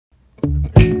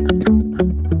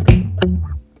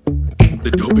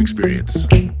experience.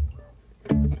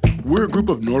 We're a group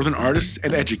of Northern artists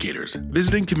and educators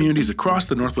visiting communities across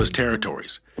the Northwest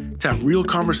Territories to have real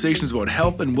conversations about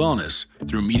health and wellness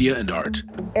through media and art.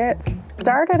 It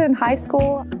started in high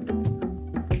school.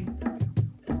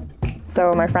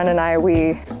 So my friend and I,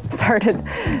 we started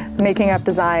making up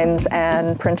designs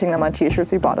and printing them on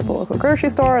t-shirts we bought at the local grocery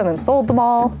store and then sold them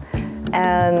all.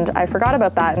 And I forgot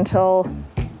about that until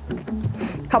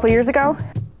a couple years ago.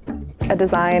 A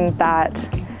design that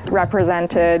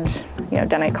represented,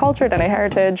 Dene culture, Dene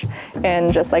heritage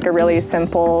in just like a really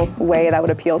simple way that would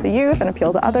appeal to youth and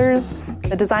appeal to others.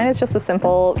 The design is just a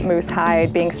simple moose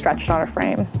hide being stretched on a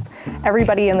frame.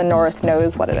 Everybody in the North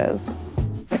knows what it is.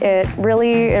 It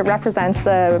represents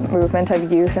the movement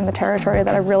of youth in the territory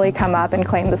that have really come up and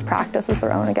claimed this practice as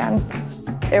their own again.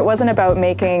 It wasn't about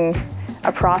making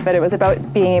a profit, it was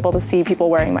about being able to see people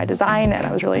wearing my design, and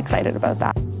I was really excited about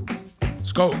that.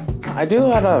 Scope. I do a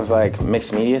lot of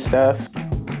mixed media stuff,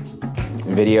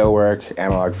 video work,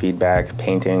 analog feedback,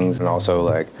 paintings, and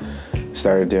also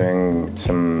started doing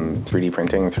some 3D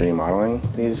printing, 3D modeling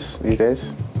these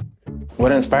days.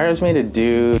 What inspires me to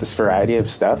do this variety of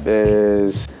stuff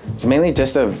is mainly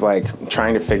just of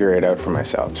trying to figure it out for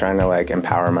myself, trying to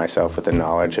empower myself with the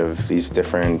knowledge of these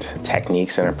different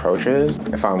techniques and approaches.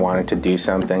 If I wanted to do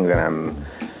something, then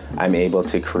I'm able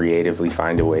to creatively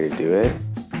find a way to do it.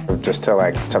 Just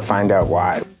to find out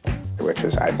why, which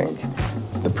is, I think,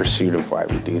 the pursuit of why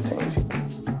we do things.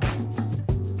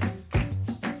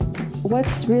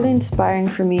 What's really inspiring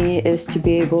for me is to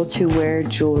be able to wear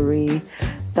jewelry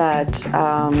that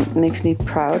makes me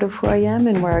proud of who I am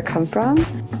and where I come from.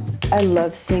 I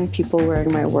love seeing people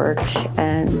wearing my work,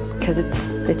 and because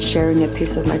it's sharing a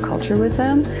piece of my culture with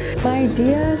them. My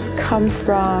ideas come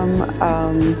from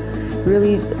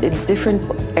really different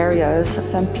areas.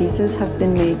 Some pieces have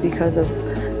been made because of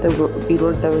the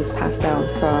beadwork that was passed down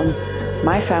from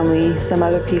my family. Some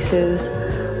other pieces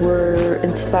were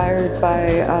inspired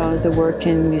by the work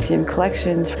in museum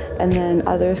collections, and then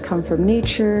others come from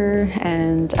nature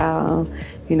and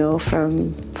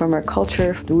from our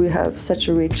culture. We have such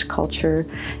a rich culture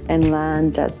and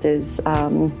land that there's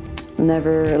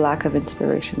never a lack of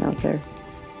inspiration out there.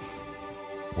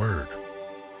 Word.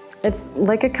 It's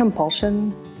like a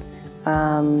compulsion.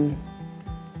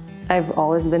 I've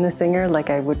always been a singer.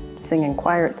 I would sing in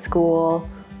choir at school,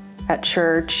 at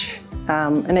church,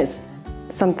 and it's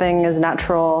something as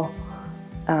natural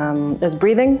as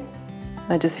breathing.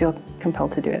 I just feel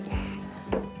compelled to do it.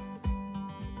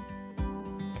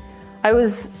 I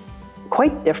was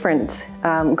quite different.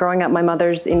 Growing up, my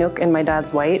mother's Inuk and my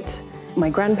dad's white. My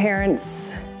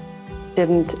grandparents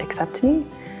didn't accept me,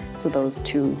 so those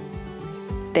two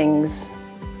things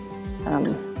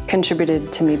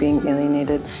contributed to me being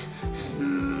alienated.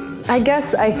 I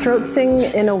guess I throat sing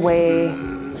in a way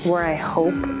where I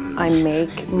hope I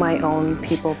make my own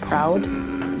people proud,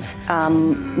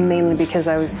 mainly because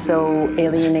I was so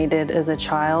alienated as a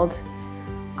child.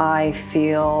 I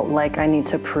feel like I need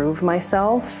to prove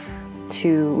myself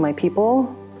to my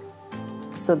people,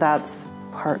 so that's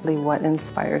partly what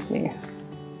inspires me.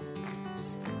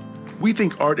 We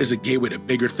think art is a gateway to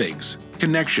bigger things: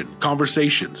 connection,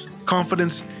 conversations,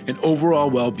 confidence, and overall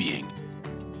well-being.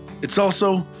 It's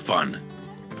also fun.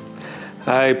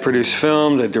 I produce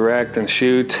films, I direct and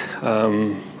shoot.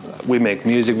 We make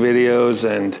music videos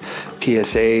and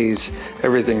PSAs,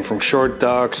 everything from short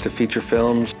docs to feature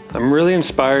films. I'm really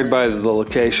inspired by the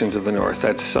locations of the North.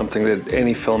 That's something that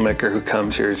any filmmaker who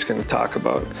comes here is going to talk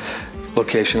about.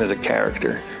 Location as a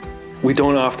character. We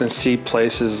don't often see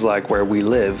places like where we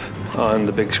live on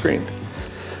the big screen.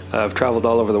 I've traveled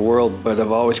all over the world, but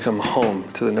I've always come home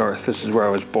to the North. This is where I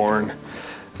was born.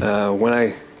 When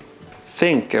I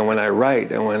think and when I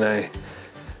write and when I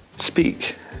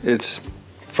speak, it's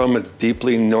from a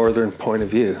deeply northern point of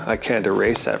view. I can't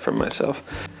erase that from myself.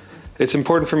 It's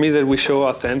important for me that we show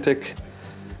authentic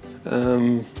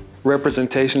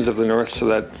representations of the North so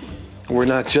that we're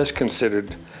not just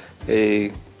considered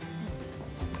a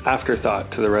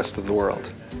afterthought to the rest of the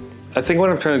world. I think what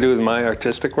I'm trying to do with my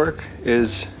artistic work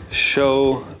is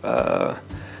show a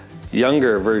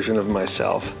younger version of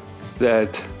myself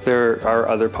that there are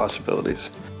other possibilities.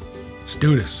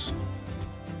 Students.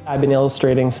 I've been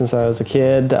illustrating since I was a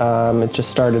kid. It just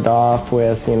started off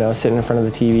with, sitting in front of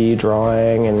the TV,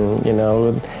 drawing, and,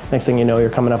 next thing you know, you're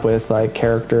coming up with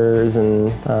characters,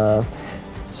 and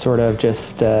sort of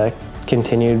just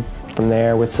continued from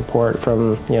there with support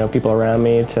from, people around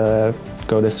me to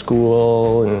go to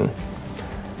school,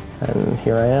 and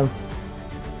here I am.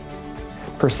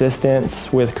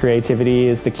 persistence with creativity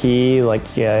is the key.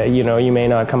 Like, you know, you may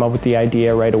not come up with the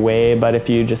idea right away, but if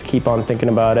you just keep on thinking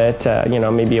about it, you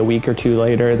know, maybe a week or two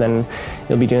later, then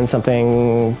you'll be doing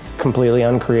something completely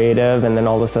uncreative, and then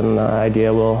all of a sudden the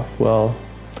idea will,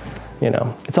 you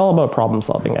know, it's all about problem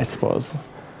solving, I suppose.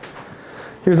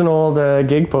 Here's an old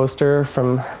gig poster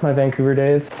from my Vancouver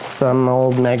days. Some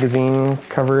old magazine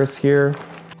covers here.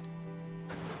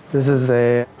 This is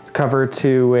a cover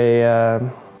to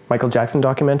a Michael Jackson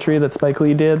documentary that Spike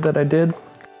Lee did that I did.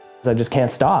 I just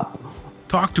can't stop.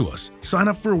 Talk to us. Sign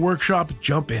up for a workshop,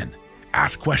 jump in,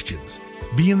 ask questions.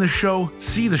 Be in the show,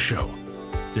 see the show.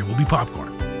 There will be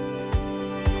popcorn.